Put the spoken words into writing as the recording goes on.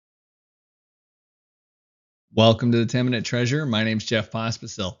Welcome to the 10-Minute Treasure. My name's Jeff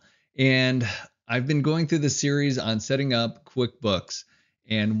Pospisil, and I've been going through the series on setting up QuickBooks.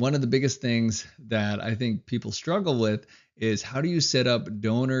 And one of the biggest things that I think people struggle with is how do you set up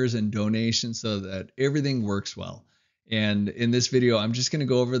donors and donations so that everything works well. And in this video, I'm just going to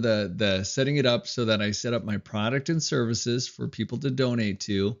go over the setting it up so that I set up my product and services for people to donate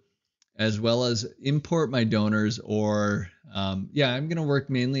to, as well as import my donors I'm going to work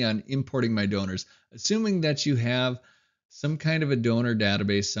mainly on importing my donors, assuming that you have some kind of a donor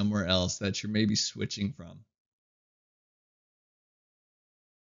database somewhere else that you're maybe switching from.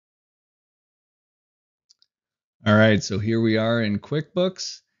 All right, so here we are in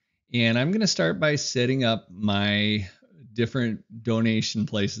QuickBooks, and I'm going to start by setting up my different donation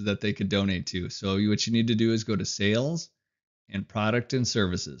places that they could donate to. So what you need to do is go to Sales and Product and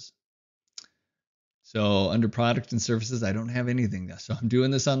Services. So under product and services, I don't have anything. So I'm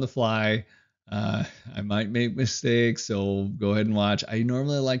doing this on the fly. I might make mistakes, so go ahead and watch. I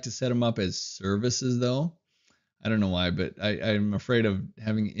normally like to set them up as services though. I don't know why, but I'm afraid of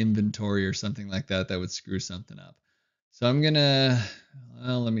having inventory or something like that that would screw something up. So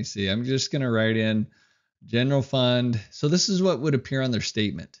let me see. I'm just gonna write in general fund. So this is what would appear on their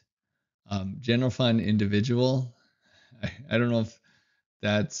statement. General fund individual. I don't know if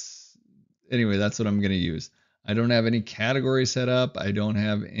anyway, that's what I'm going to use. I don't have any category set up. I don't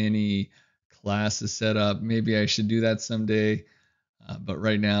have any classes set up. Maybe I should do that someday. But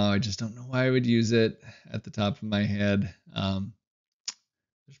right now, I just don't know why I would use it at the top of my head.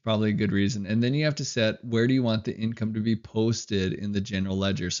 There's probably a good reason. And then you have to set where do you want the income to be posted in the general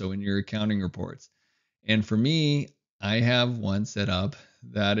ledger. So in your accounting reports. And for me, I have one set up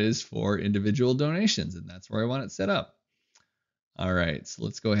that is for individual donations, and that's where I want it set up. All right, so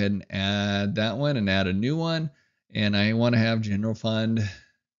let's go ahead and add that one and add a new one. And I want to have general fund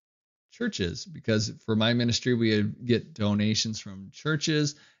churches because for my ministry, we get donations from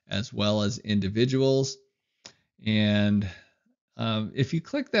churches as well as individuals. And if you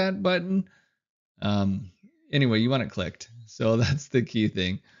click that button, anyway, you want it clicked. So that's the key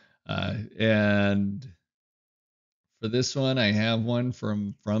thing. And for this one, I have one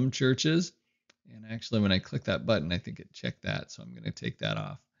from churches. And actually, when I click that button, I think it checked that. So I'm going to take that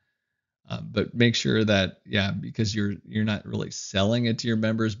off. But make sure that, because you're not really selling it to your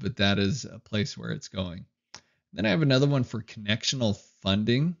members, but that is a place where it's going. Then I have another one for connectional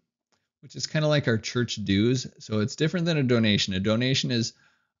funding, which is kind of like our church dues. So it's different than a donation. A donation is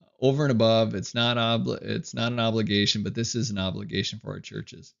over and above. It's not an obligation, but this is an obligation for our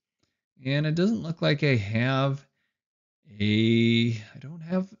churches. And it doesn't look like I don't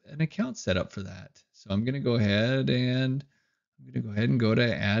have an account set up for that. So I'm going to go ahead and go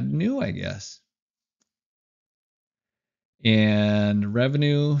to add new, I guess. And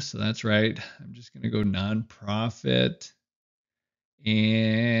revenue, so that's right. I'm just going to go nonprofit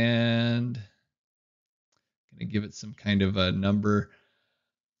and going to give it some kind of a number.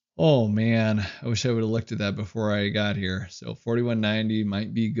 Oh man, I wish I would have looked at that before I got here. So 4190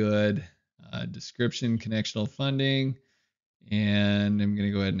 might be good. Description, connectional funding, and I'm going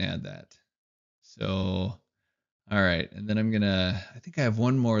to go ahead and add that. So, all right, and then I think I have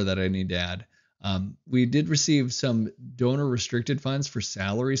one more that I need to add. We did receive some donor restricted funds for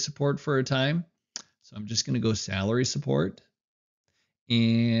salary support for a time. So I'm just going to go salary support.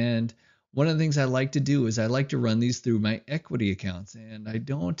 And one of the things I like to do is I like to run these through my equity accounts, and I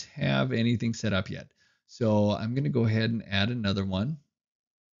don't have anything set up yet. So I'm going to go ahead and add another one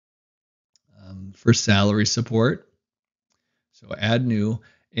for salary support. So add new.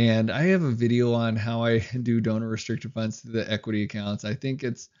 And I have a video on how I do donor restricted funds through the equity accounts. I think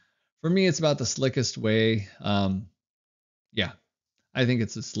for me, it's about the slickest way. I think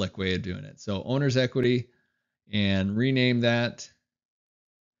it's a slick way of doing it. So owner's equity, and rename that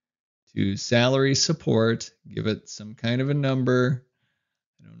to salary support. Give it some kind of a number.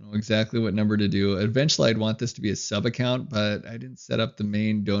 I don't know exactly what number to do. Eventually, I'd want this to be a sub account, but I didn't set up the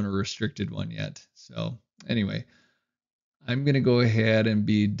main donor restricted one yet. So anyway, I'm going to go ahead and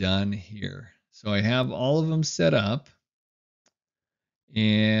be done here. So I have all of them set up,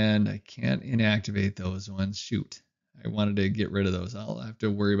 and I can't inactivate those ones. Shoot, I wanted to get rid of those. I'll have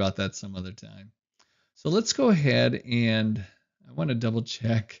to worry about that some other time. So let's go ahead and I want to double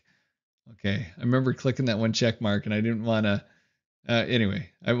check. Okay, I remember clicking that one check mark, and I didn't want to. Anyway,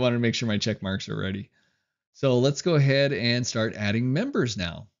 I wanted to make sure my check marks are ready. So let's go ahead and start adding members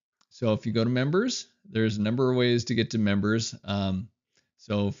now. So if you go to members, there's a number of ways to get to members.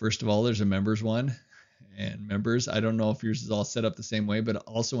 So first of all, there's a members one, and members. I don't know if yours is all set up the same way, but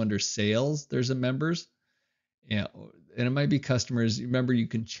also under sales, there's a members. Yeah, and it might be customers. Remember, you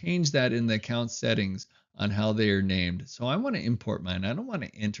can change that in the account settings on how they are named. So I want to import mine. I don't want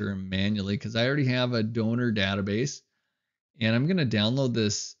to enter them manually because I already have a donor database, and I'm going to download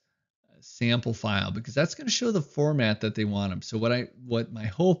this sample file because that's going to show the format that they want them. So what my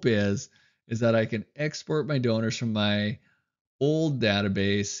hope is that I can export my donors from my old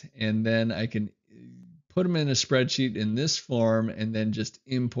database, and then I can put them in a spreadsheet in this form and then just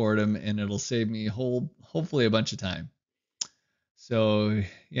import them, and it'll save me hopefully a bunch of time. So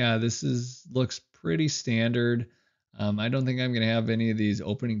yeah, this looks pretty standard. I don't think I'm going to have any of these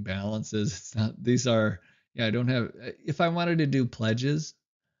opening balances. It's not, these are, yeah, I don't have, if I wanted to do pledges,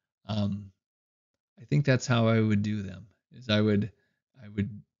 um, I think that's how I would do them is I would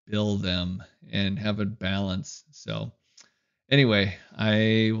bill them and have a balance. So anyway,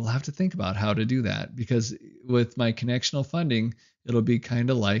 I will have to think about how to do that because with my connectional funding, it'll be kind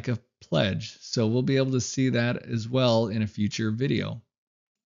of like a pledge. So we'll be able to see that as well in a future video.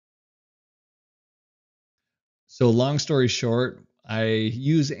 So long story short, I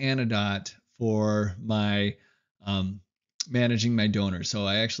use Anodot for my um, managing my donors. So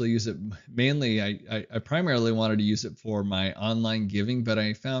I actually use it mainly. I primarily wanted to use it for my online giving, but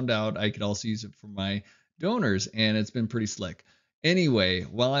I found out I could also use it for my donors, and it's been pretty slick. Anyway,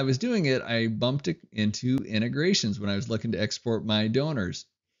 while I was doing it, I bumped it into integrations when I was looking to export my donors,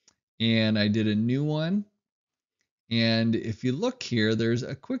 and I did a new one. And if you look here, there's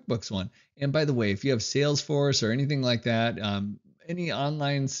a QuickBooks one. And by the way, if you have Salesforce or anything like that, any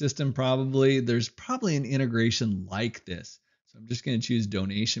online system probably, there's probably an integration like this. So I'm just going to choose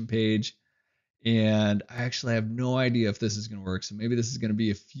donation page. And I actually have no idea if this is going to work. So maybe this is going to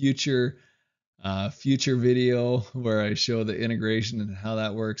be a future video where I show the integration and how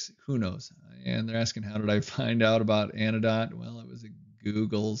that works. Who knows? And they're asking, how did I find out about Anodot? Well, it was a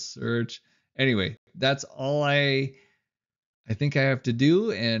Google search. Anyway, that's all I think I have to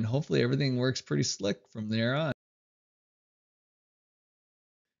do, and hopefully everything works pretty slick from there on.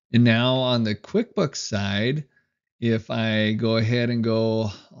 And now on the QuickBooks side, if I go ahead and go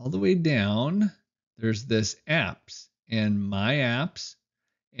all the way down, there's this apps and my apps,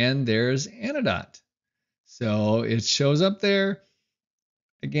 and there's Anodot. So it shows up there.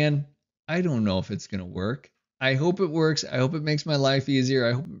 Again, I don't know if it's going to work. I hope it works. I hope it makes my life easier.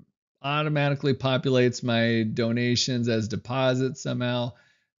 I hope it automatically populates my donations as deposits somehow.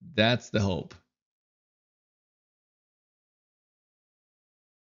 That's the hope.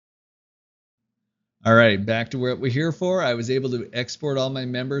 All right, back to what we're here for. I was able to export all my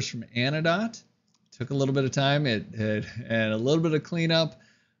members from Anodot. Took a little bit of time and a little bit of cleanup,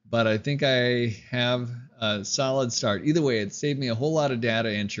 but I think I have a solid start. Either way, it saved me a whole lot of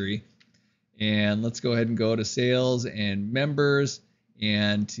data entry. And let's go ahead and go to sales and members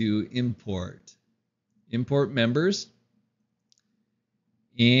and to import. Import members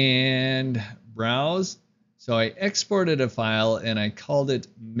and browse. So I exported a file and I called it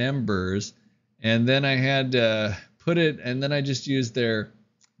members, and then I had to put it, and then I just used that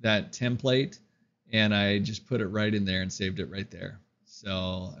template and I just put it right in there and saved it right there.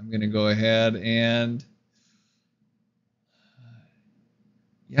 So I'm going to go ahead and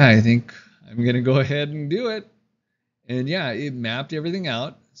yeah, I think I'm going to go ahead and do it. And yeah, it mapped everything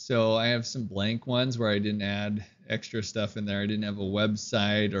out. So I have some blank ones where I didn't add extra stuff in there. I didn't have a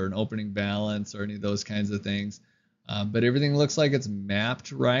website or an opening balance or any of those kinds of things. But everything looks like it's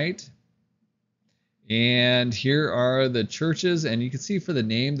mapped right. And here are the churches. And you can see for the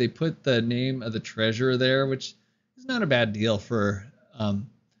name, they put the name of the treasurer there, which is not a bad deal for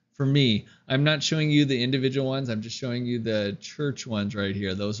me. I'm not showing you the individual ones. I'm just showing you the church ones right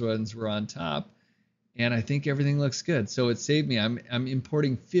here. Those ones were on top. And I think everything looks good. So it saved me. I'm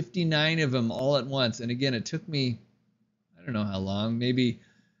importing 59 of them all at once. And again, it took me, I don't know how long, maybe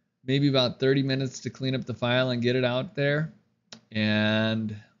about 30 minutes to clean up the file and get it out there.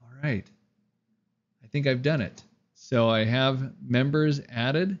 And all right, I think I've done it. So I have members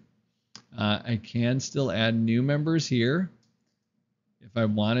added. I can still add new members here if I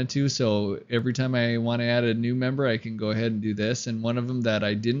wanted to. So every time I want to add a new member, I can go ahead and do this. And one of them that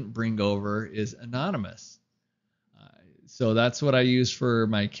I didn't bring over is anonymous. So that's what I use for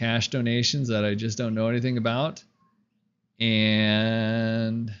my cash donations that I just don't know anything about.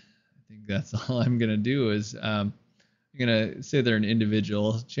 And I think that's all I'm going to do is I'm going to say they're an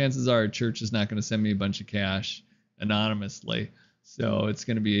individual. Chances are a church is not going to send me a bunch of cash anonymously. So it's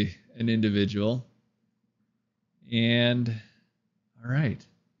going to be an individual. And all right.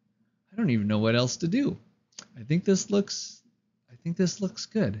 I don't even know what else to do. I think this looks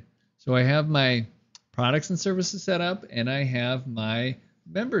good. So I have my products and services set up, and I have my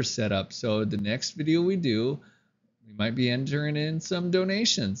members set up. So the next video we do, we might be entering in some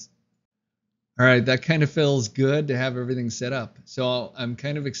donations. All right, that kind of feels good to have everything set up. So I'm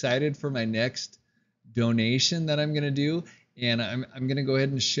kind of excited for my next donation that I'm going to do. And I'm going to go ahead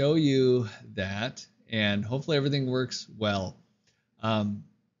and show you that. And hopefully everything works well.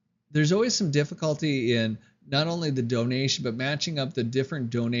 There's always some difficulty in not only the donation, but matching up the different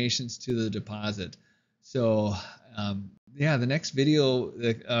donations to the deposit. So yeah, the next video,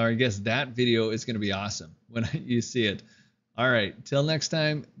 or I guess that video is going to be awesome when you see it. All right, till next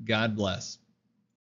time, God bless.